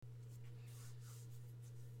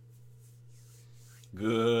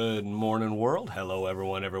Good morning, world. Hello,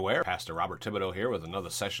 everyone, everywhere. Pastor Robert Thibodeau here with another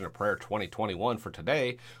session of Prayer 2021 for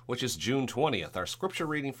today, which is June 20th. Our scripture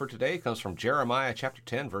reading for today comes from Jeremiah chapter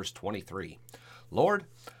 10, verse 23. Lord,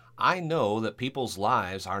 I know that people's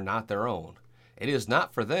lives are not their own. It is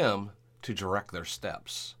not for them to direct their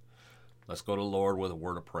steps. Let's go to the Lord with a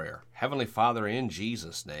word of prayer. Heavenly Father, in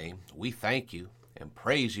Jesus' name, we thank you and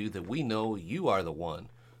praise you that we know you are the one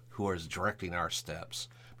who is directing our steps.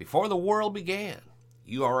 Before the world began,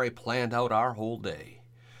 you already planned out our whole day.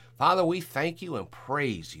 Father, we thank you and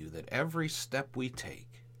praise you that every step we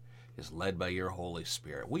take is led by your Holy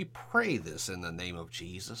Spirit. We pray this in the name of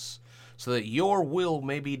Jesus so that your will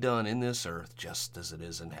may be done in this earth just as it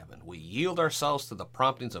is in heaven. We yield ourselves to the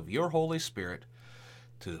promptings of your Holy Spirit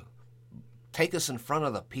to take us in front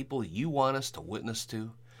of the people you want us to witness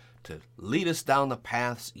to lead us down the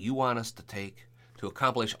paths you want us to take, to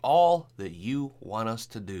accomplish all that you want us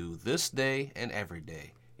to do this day and every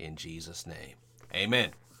day. In Jesus' name,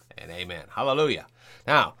 amen and amen. Hallelujah.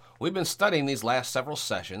 Now, we've been studying these last several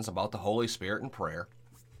sessions about the Holy Spirit and prayer,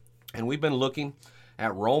 and we've been looking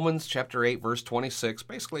at Romans chapter 8, verse 26,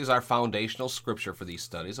 basically is our foundational scripture for these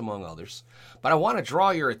studies, among others. But I want to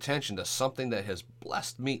draw your attention to something that has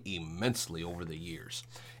blessed me immensely over the years,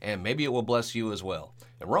 and maybe it will bless you as well.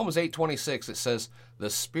 In Romans 8:26, it says, "The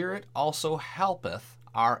Spirit also helpeth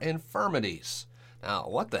our infirmities." Now,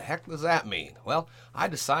 what the heck does that mean? Well, I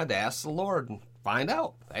decided to ask the Lord and find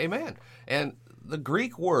out. Amen. And the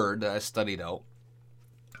Greek word that I studied out,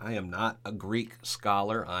 I am not a Greek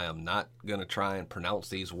scholar. I am not going to try and pronounce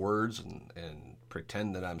these words and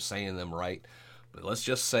pretend that I'm saying them right. But let's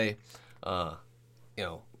just say,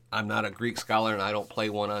 I'm not a Greek scholar and I don't play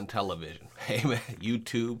one on television. Amen.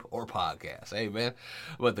 YouTube or podcast. Amen.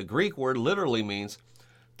 But the Greek word literally means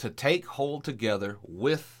to take hold together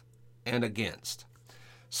with and against.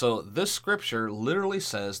 So this scripture literally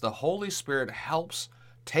says the Holy Spirit helps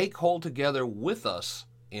take hold together with us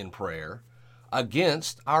in prayer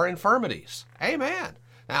against our infirmities. Amen.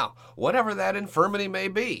 Now, whatever that infirmity may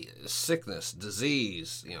be, sickness,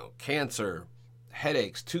 disease, cancer,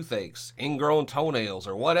 headaches, toothaches, ingrown toenails,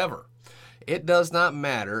 or whatever, it does not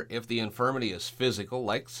matter if the infirmity is physical,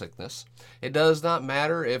 like sickness. It does not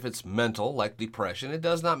matter if it's mental, like depression. It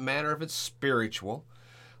does not matter if it's spiritual,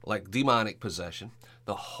 like demonic possession.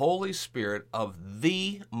 The Holy Spirit of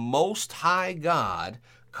the Most High God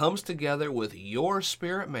comes together with your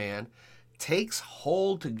spirit man, takes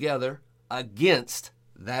hold together against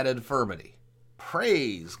that infirmity.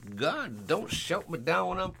 Praise God. Don't shout me down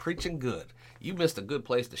when I'm preaching good. You missed a good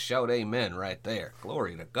place to shout amen right there.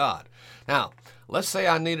 Glory to God. Now, let's say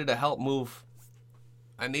I needed to help move.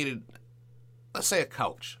 Let's say a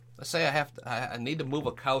couch. Let's say I need to move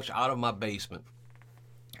a couch out of my basement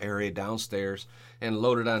area downstairs and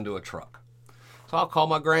load it onto a truck. So I'll call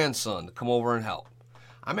my grandson to come over and help.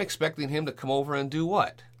 I'm expecting him to come over and do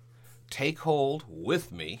what? Take hold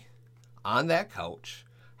with me on that couch,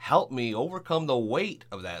 help me overcome the weight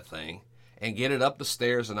of that thing, and get it up the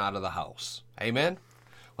stairs and out of the house. Amen?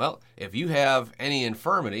 Well, if you have any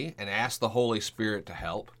infirmity and ask the Holy Spirit to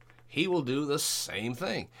help, he will do the same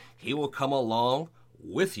thing. He will come along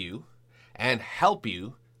with you and help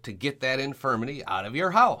you to get that infirmity out of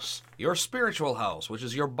your house, your spiritual house, which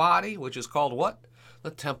is your body, which is called what? The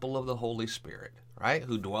temple of the Holy Spirit, right?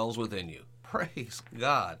 Who dwells within you. Praise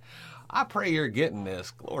God. I pray you're getting this.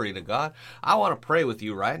 Glory to God. I want to pray with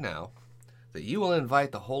you right now that you will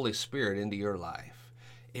invite the Holy Spirit into your life.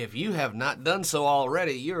 If you have not done so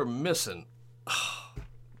already, you're missing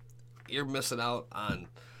out on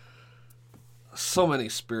so many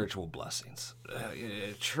spiritual blessings.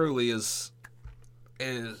 It truly is.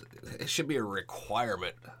 It should be a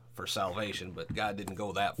requirement for salvation, but God didn't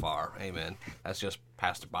go that far. Amen. That's just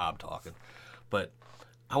Pastor Bob talking. But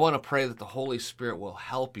I want to pray that the Holy Spirit will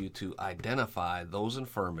help you to identify those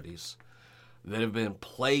infirmities that have been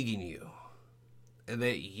plaguing you, and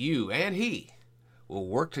that you and He will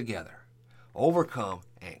work together, overcome,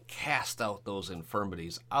 and cast out those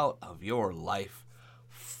infirmities out of your life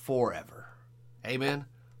forever. Amen.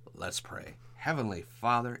 Let's pray. Heavenly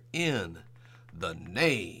Father, in the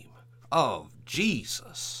name of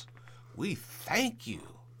Jesus, we thank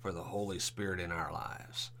you for the Holy Spirit in our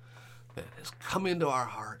lives that has come into our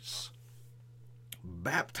hearts,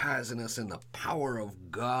 baptizing us in the power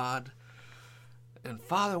of God. And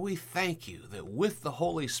Father, we thank you that with the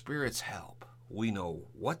Holy Spirit's help, we know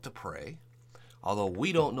what to pray. Although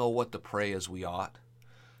we don't know what to pray as we ought,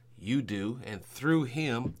 you do. And through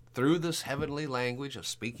Him, through this heavenly language of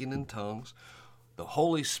speaking in tongues, the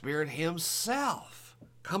Holy Spirit Himself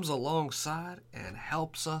comes alongside and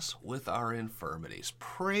helps us with our infirmities.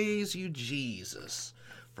 Praise you, Jesus,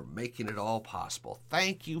 for making it all possible.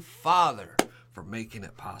 Thank you, Father, for making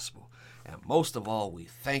it possible. And most of all, we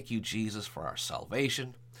thank you, Jesus, for our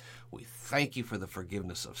salvation. We thank you for the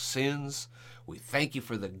forgiveness of sins. We thank you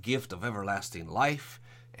for the gift of everlasting life.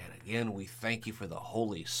 And again, we thank you for the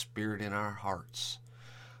Holy Spirit in our hearts.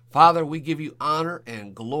 Father, we give you honor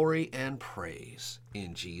and glory and praise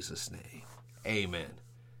in Jesus' name. Amen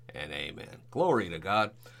and amen. Glory to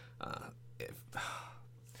God.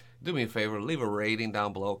 Do me a favor, leave a rating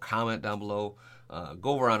down below, comment down below.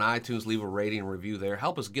 Go over on iTunes, leave a rating and review there.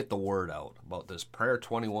 Help us get the word out about this Prayer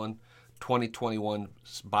 2021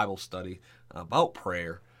 Bible study about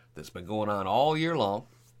prayer that's been going on all year long.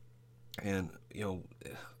 And,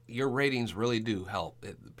 your ratings really do help.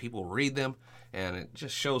 People read them, and it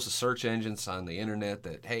just shows the search engines on the internet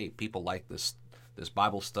that, hey, people like this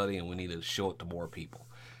Bible study, and we need to show it to more people.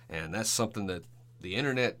 And that's something that the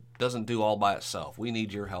internet doesn't do all by itself. We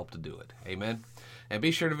need your help to do it. Amen. And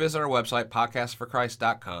be sure to visit our website,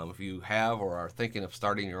 podcastforchrist.com, if you have or are thinking of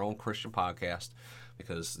starting your own Christian podcast,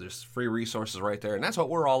 because there's free resources right there. And that's what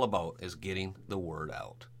we're all about, is getting the word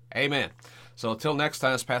out. Amen. So until next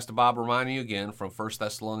time, it's Pastor Bob reminding you again from 1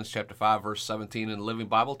 Thessalonians chapter 5, verse 17 in the Living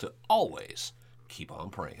Bible to always keep on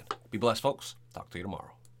praying. Be blessed, folks. Talk to you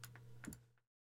tomorrow.